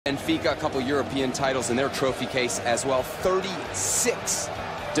Benfica, a couple European titles in their trophy case as well. 36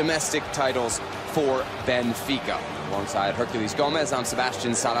 domestic titles for Benfica. Alongside Hercules Gomez, I'm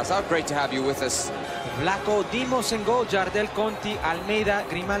Sebastian Salazar. Great to have you with us. Vlaco Dimos in goal, Jardel Conti, Almeida,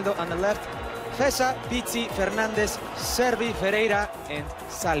 Grimaldo on the left, Fesa, Pizzi, Fernandez, Servi, Ferreira, and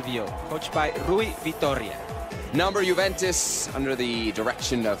Salvio, coached by Rui Vitoria. Number Juventus under the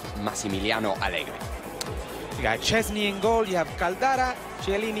direction of Massimiliano Allegri. You got Chesney in goal, you have Caldara,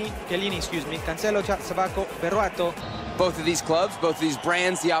 Chiellini, Cancelo, Sabaco, Berruato. Both of these clubs, both of these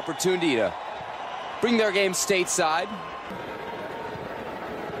brands, the opportunity to bring their game stateside.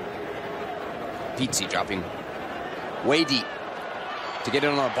 Pizzi dropping way deep to get in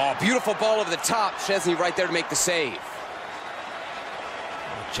on the ball. Beautiful ball over the top. Chesney right there to make the save.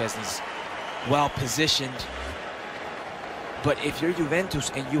 Chesney's well positioned. But if you're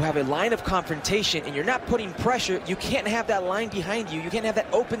Juventus and you have a line of confrontation and you're not putting pressure, you can't have that line behind you. You can't have that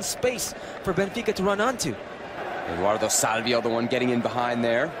open space for Benfica to run onto. Eduardo Salvio, the one getting in behind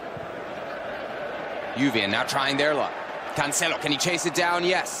there. Juve now trying their luck. Cancelo, can he chase it down?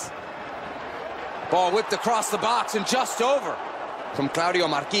 Yes. Ball whipped across the box and just over from Claudio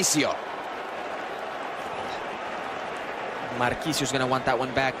Marchisio. Marquisio's gonna want that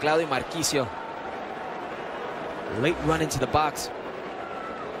one back. Claudio Marchisio. Late run into the box.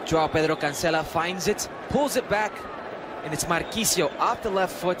 Joao Pedro Cancela finds it, pulls it back, and it's Marchisio off the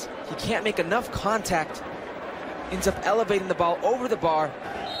left foot. He can't make enough contact. Ends up elevating the ball over the bar.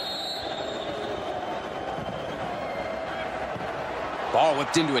 Ball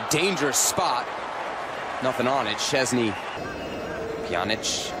whipped into a dangerous spot. Nothing on it. Chesney.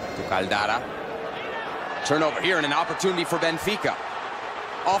 Pjanic to Caldara. Turnover here and an opportunity for Benfica.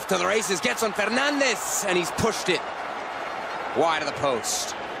 Off to the races, gets on Fernandez, and he's pushed it wide of the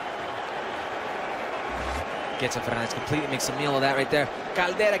post. Gets on Fernandez, completely makes a meal of that right there.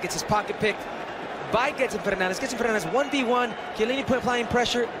 Caldera gets his pocket picked by Getson Fernandez. Getson Fernandez 1v1. Chiellini applying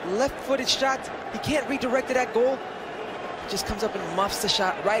pressure. Left-footed shot. He can't redirect it at goal. Just comes up and muffs the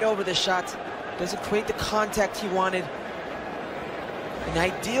shot right over the shot. Doesn't create the contact he wanted. An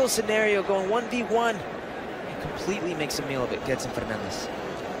ideal scenario going 1v1 and completely makes a meal of it. Getson Fernandez.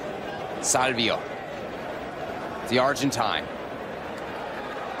 Salvio, the Argentine,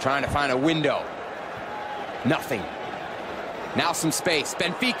 trying to find a window. Nothing. Now some space.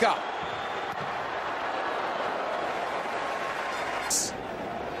 Benfica.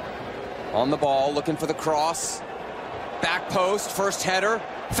 On the ball, looking for the cross. Back post, first header.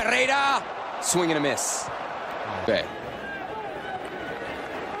 Ferreira, swing and a miss. Okay.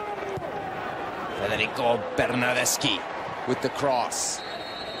 Federico Bernardeschi with the cross.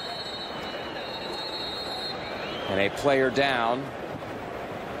 And a player down.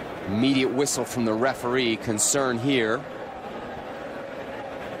 Immediate whistle from the referee. Concern here,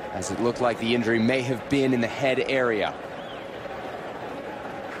 as it looked like the injury may have been in the head area.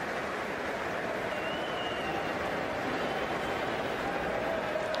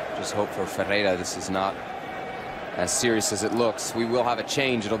 Just hope for Ferreira this is not as serious as it looks. We will have a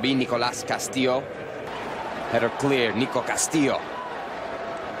change. It'll be Nicolas Castillo. Header clear. Nico Castillo.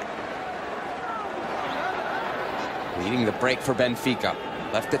 Leading the break for Benfica.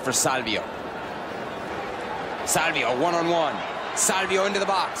 Left it for Salvio. Salvio one-on-one. Salvio into the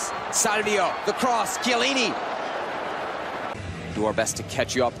box. Salvio, the cross. Chiellini. Do our best to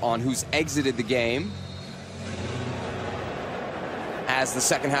catch you up on who's exited the game as the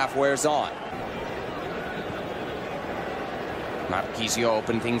second half wears on. Marchisio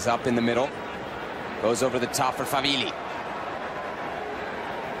opened things up in the middle. Goes over the top for Favili.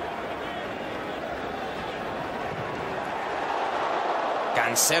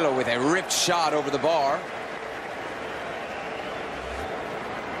 Cancelo with a ripped shot over the bar.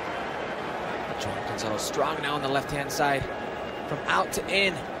 Cancelo strong now on the left-hand side. From out to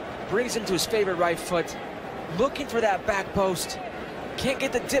in. Brings him to his favorite right foot. Looking for that back post. Can't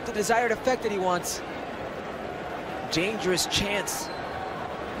get the dip, the desired effect that he wants. Dangerous chance.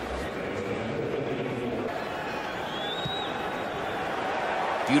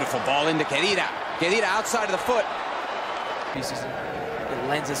 Beautiful ball into Kedira. Kedira outside of the foot. It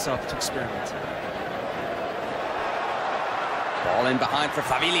lends itself to experiment. Ball in behind for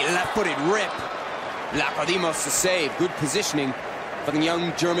Favili. Left-footed rip. Lacodimos to save. Good positioning for the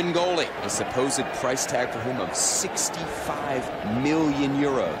young German goalie. A supposed price tag for him of 65 million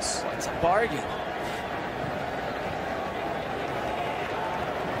euros. It's a bargain.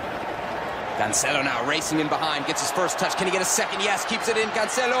 Cancelo now racing in behind, gets his first touch. Can he get a second? Yes, keeps it in.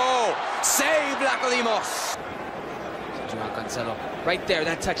 Cancelo! Save Lacodimos! Joao Cancelo, right there,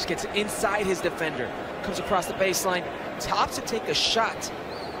 that touch gets inside his defender. Comes across the baseline, tops to take a shot.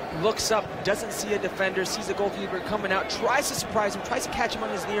 Looks up, doesn't see a defender, sees the goalkeeper coming out, tries to surprise him, tries to catch him on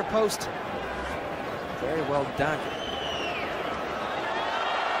his near post. Very well done.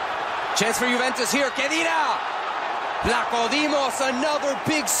 Chance for Juventus here, Kedira! Vlachodimos, another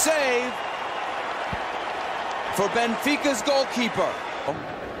big save for Benfica's goalkeeper.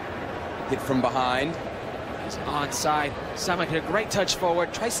 Hit from behind. He's onside. Sama get a great touch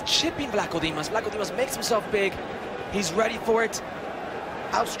forward, tries chipping Vlachodimos. Vlachodimos makes himself big. He's ready for it.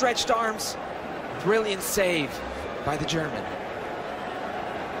 Outstretched arms. Brilliant save by the German.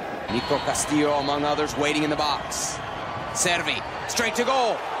 Nico Castillo, among others, waiting in the box. Servi, straight to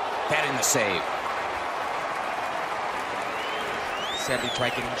goal. Petting the save. Servi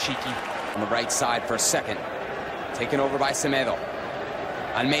tried getting cheeky. On the right side for a second. Taken over by Semedo.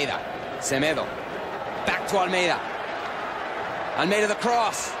 Almeida. Semedo. Back to Almeida. Almeida the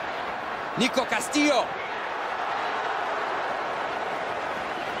cross. Nico Castillo.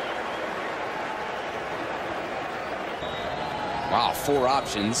 Wow, 4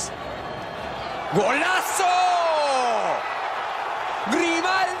 options. Golazo!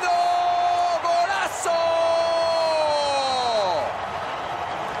 Grimaldo! Golazo!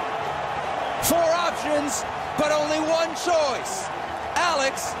 4 options, but only one choice.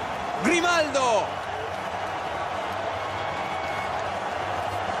 Alex Grimaldo.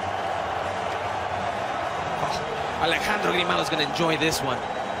 Alejandro Grimaldo's going to enjoy this one.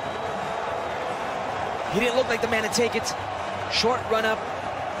 He didn't look like the man to take it. Short run up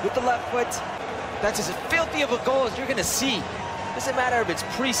with the left foot. That's as filthy of a goal as you're going to see. Doesn't matter if it's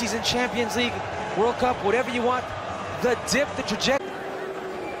preseason, Champions League, World Cup, whatever you want. The dip, the trajectory.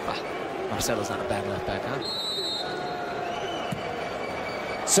 Marcelo's not a bad left back, huh?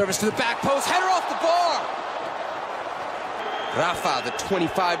 Service to the back post, header off the bar. Rafa, the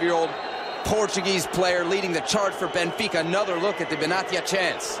 25-year-old Portuguese player leading the charge for Benfica. Another look at the Benatia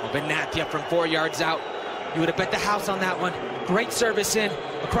chance. Well, Benatia from 4 yards out. You would have bet the house on that one. Great service in,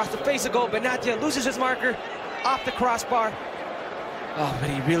 across the face of goal. Benatia loses his marker, off the crossbar. Oh, but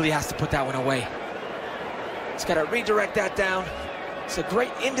he really has to put that one away. He's got to redirect that down. It's a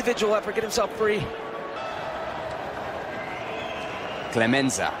great individual effort, get himself free.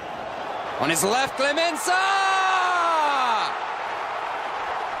 Clemenza. On his left, Clemenza!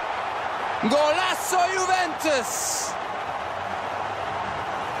 Golazo Juventus!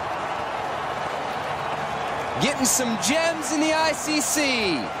 Getting some gems in the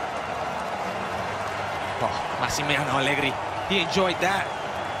ICC. Oh, Massimiliano Allegri, he enjoyed that.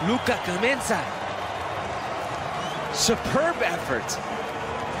 Luca Clemenza. Superb effort.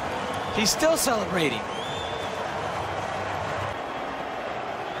 He's still celebrating.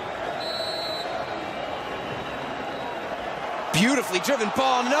 Beautifully driven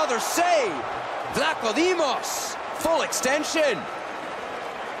ball, another save. Vlachodimos, full extension.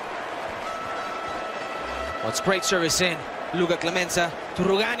 Well, it's great service in. Luca Clemenza to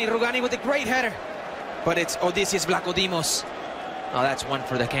Rugani. Rugani with a great header. But it's Odysseus Vlachodimos. Oh, that's one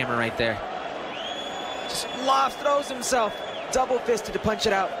for the camera right there. Just lofts, throws himself. Double-fisted to punch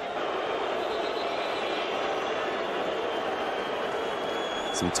it out.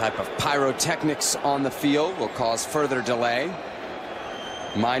 Some type of pyrotechnics on the field will cause further delay.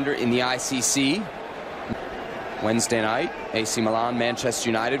 Reminder, in the ICC, Wednesday night, AC Milan, Manchester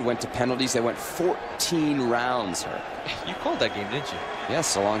United went to penalties. They went 14 rounds. You called that game, didn't you?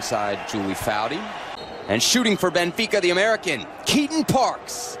 Yes, alongside Julie Foudy. And shooting for Benfica, the American, Keaton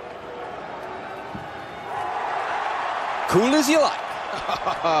Parks. Cool as you like.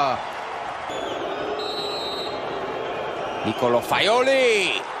 Nicolo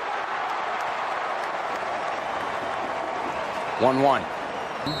Faioli. 1-1.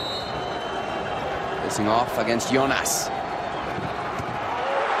 Facing off against Jonas.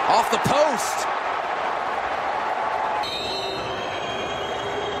 Off the post.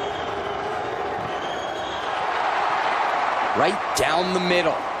 Right down the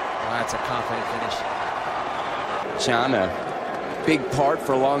middle. Oh, that's a confident finish. Can, a big part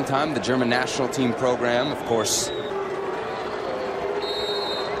for a long time, the German national team program, of course.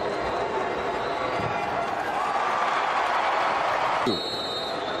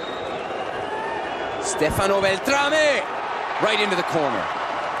 Stefano Beltrame, right into the corner.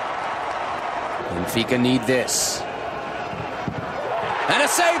 Benfica need this. And a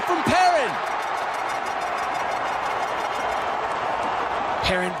save from Perrin.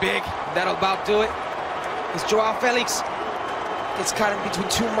 Perrin big, that'll about do it. It's Joao Felix. Gets caught in between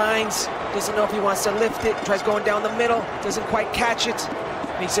two minds. Doesn't know if he wants to lift it. Tries going down the middle. Doesn't quite catch it.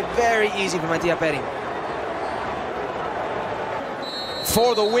 Makes it very easy for Mattia Perrin.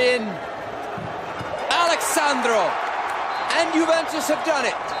 For the win, Alexandro. And Juventus have done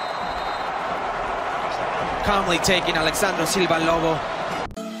it. calmly taking Alexandro Silva Lobo